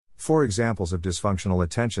4 examples of dysfunctional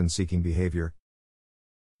attention-seeking behavior.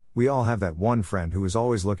 We all have that one friend who is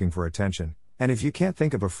always looking for attention, and if you can't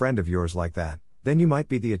think of a friend of yours like that, then you might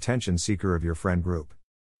be the attention seeker of your friend group.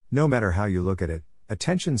 No matter how you look at it,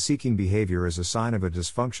 attention-seeking behavior is a sign of a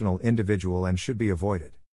dysfunctional individual and should be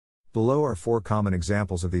avoided. Below are 4 common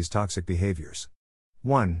examples of these toxic behaviors.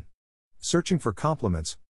 1. Searching for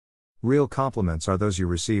compliments. Real compliments are those you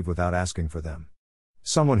receive without asking for them.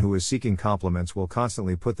 Someone who is seeking compliments will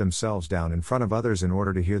constantly put themselves down in front of others in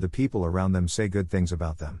order to hear the people around them say good things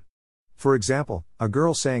about them. For example, a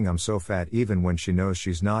girl saying "I'm so fat" even when she knows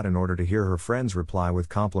she's not, in order to hear her friends reply with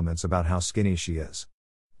compliments about how skinny she is.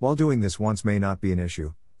 While doing this once may not be an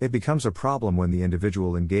issue, it becomes a problem when the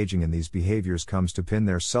individual engaging in these behaviors comes to pin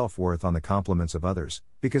their self-worth on the compliments of others,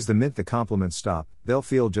 because the minute the compliments stop, they'll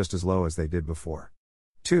feel just as low as they did before.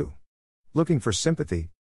 2. Looking for sympathy.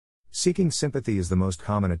 Seeking sympathy is the most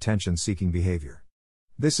common attention-seeking behavior.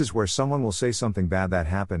 This is where someone will say something bad that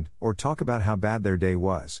happened, or talk about how bad their day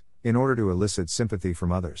was, in order to elicit sympathy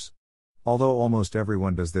from others. Although almost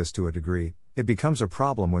everyone does this to a degree, it becomes a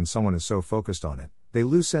problem when someone is so focused on it, they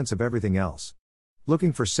lose sense of everything else.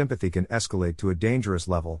 Looking for sympathy can escalate to a dangerous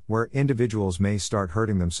level, where individuals may start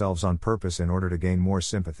hurting themselves on purpose in order to gain more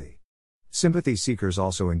sympathy. Sympathy seekers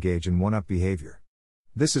also engage in one-up behavior.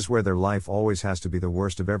 This is where their life always has to be the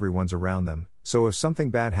worst of everyone's around them, so if something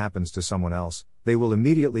bad happens to someone else, they will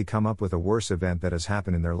immediately come up with a worse event that has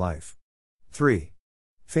happened in their life. 3.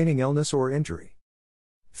 Feigning illness or injury.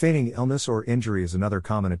 Feigning illness or injury is another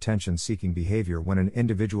common attention-seeking behavior when an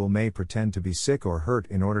individual may pretend to be sick or hurt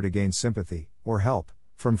in order to gain sympathy, or help,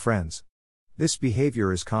 from friends. This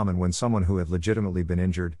behavior is common when someone who had legitimately been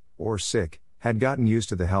injured, or sick, had gotten used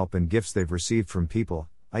to the help and gifts they've received from people,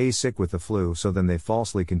 i.e. sick with the flu, so then they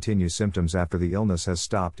falsely continue symptoms after the illness has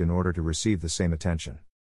stopped in order to receive the same attention.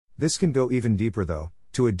 This can go even deeper though,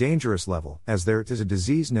 to a dangerous level, as there is a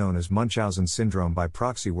disease known as Munchausen syndrome by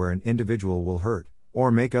proxy, where an individual will hurt, or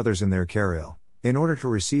make others in their care ill, in order to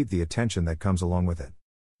receive the attention that comes along with it.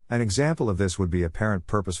 An example of this would be a parent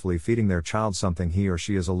purposefully feeding their child something he or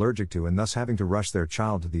she is allergic to and thus having to rush their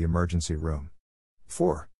child to the emergency room.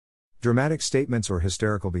 4. Dramatic statements or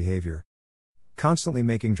hysterical behavior. Constantly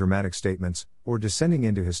making dramatic statements, or descending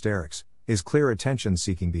into hysterics, is clear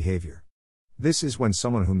attention-seeking behavior. This is when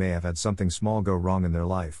someone who may have had something small go wrong in their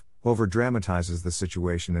life, over-dramatizes the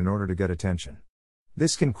situation in order to get attention.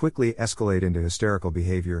 This can quickly escalate into hysterical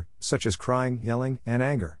behavior, such as crying, yelling, and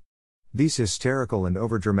anger. These hysterical and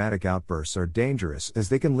overdramatic outbursts are dangerous as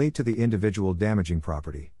they can lead to the individual damaging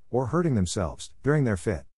property, or hurting themselves, during their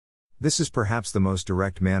fit. This is perhaps the most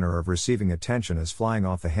direct manner of receiving attention, as flying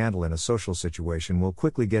off the handle in a social situation will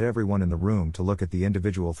quickly get everyone in the room to look at the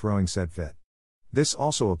individual throwing said fit. This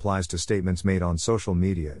also applies to statements made on social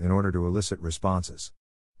media in order to elicit responses.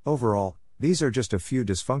 Overall, these are just a few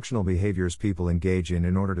dysfunctional behaviors people engage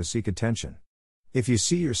in order to seek attention. If you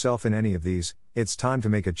see yourself in any of these, it's time to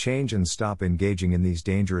make a change and stop engaging in these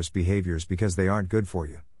dangerous behaviors, because they aren't good for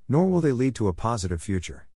you, nor will they lead to a positive future.